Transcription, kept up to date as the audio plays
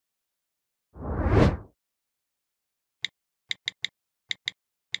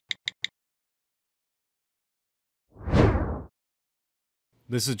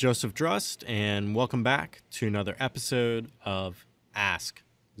This is Joseph Drust, and welcome back to another episode of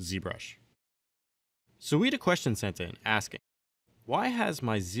AskZBrush. So we had a question sent in asking, why has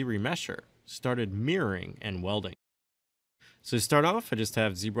my ZRemesher started mirroring and welding? So to start off, I just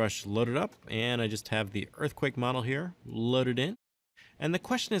have ZBrush loaded up, and I just have the earthquake model here loaded in. And the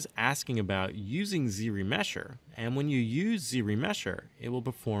question is asking about using ZRemesher, and when you use ZRemesher, it will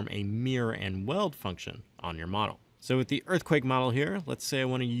perform a mirror and weld function on your model. So with the earthquake model here, let's say I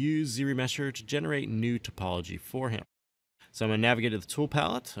want to use ZRemesher to generate new topology for him. So I'm going to navigate to the tool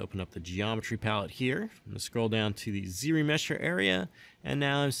palette, open up the geometry palette here. I'm going to scroll down to the ZRemesher area, and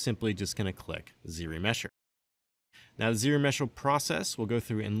now I'm simply just going to click ZRemesher. Now the ZRemesher process will go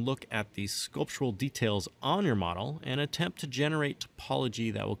through and look at the sculptural details on your model and attempt to generate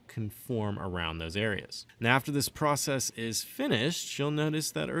topology that will conform around those areas. Now after this process is finished, you'll notice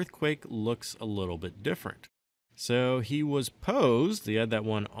that earthquake looks a little bit different. So he was posed, he had that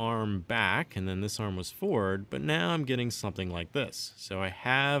one arm back and then this arm was forward, but now I'm getting something like this. So I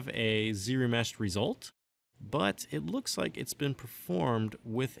have a ZRemeshed result, but it looks like it's been performed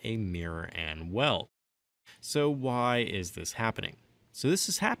with a mirror and weld. So why is this happening? So this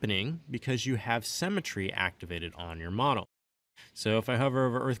is happening because you have Symmetry activated on your model. So if I hover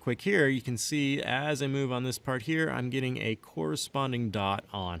over earthquake here, you can see as I move on this part here, I'm getting a corresponding dot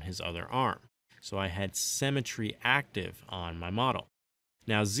on his other arm. So I had Symmetry active on my model.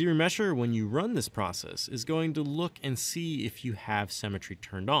 Now ZRemesher, when you run this process, is going to look and see if you have Symmetry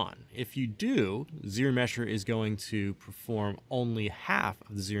turned on. If you do, ZRemesher is going to perform only half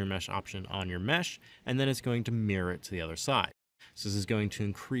of the ZRemesh option on your mesh, and then it's going to mirror it to the other side. So this is going to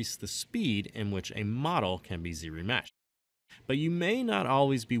increase the speed in which a model can be ZRemeshed. But you may not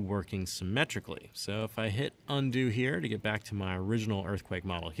always be working symmetrically. So if I hit undo here to get back to my original earthquake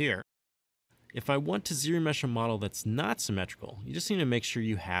model here, if I want to ZRemesh a model that's not symmetrical, you just need to make sure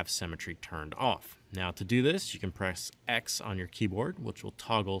you have Symmetry turned off. Now to do this, you can press X on your keyboard, which will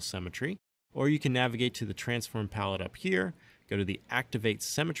toggle Symmetry, or you can navigate to the transform palette up here, go to the Activate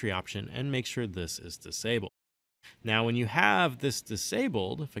Symmetry option, and make sure this is disabled. Now when you have this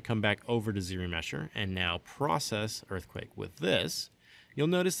disabled, if I come back over to ZRemesher and now process earthquake with this, you'll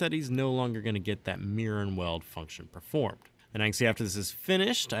notice that he's no longer going to get that mirror and weld function performed. And I can see after this is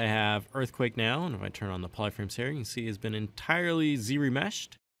finished, I have earthquake now, and if I turn on the polyframes here, you can see he's been entirely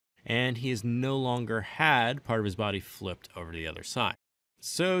ZRemeshed, and he has no longer had part of his body flipped over to the other side.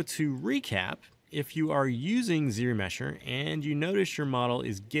 So to recap, if you are using ZRemesher and you notice your model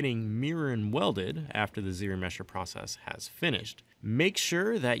is getting mirror and welded after the ZRemesher process has finished, make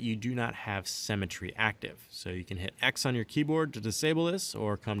sure that you do not have Symmetry active. So you can hit X on your keyboard to disable this,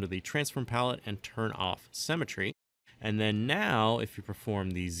 or come to the transform palette and turn off Symmetry. And then now, if you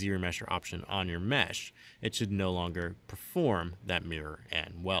perform the ZRemesher option on your mesh, it should no longer perform that mirror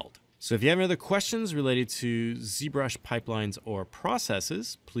and weld. So if you have any other questions related to ZBrush pipelines or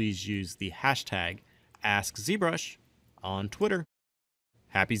processes, please use the hashtag AskZBrush on Twitter.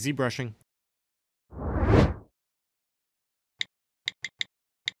 Happy ZBrushing!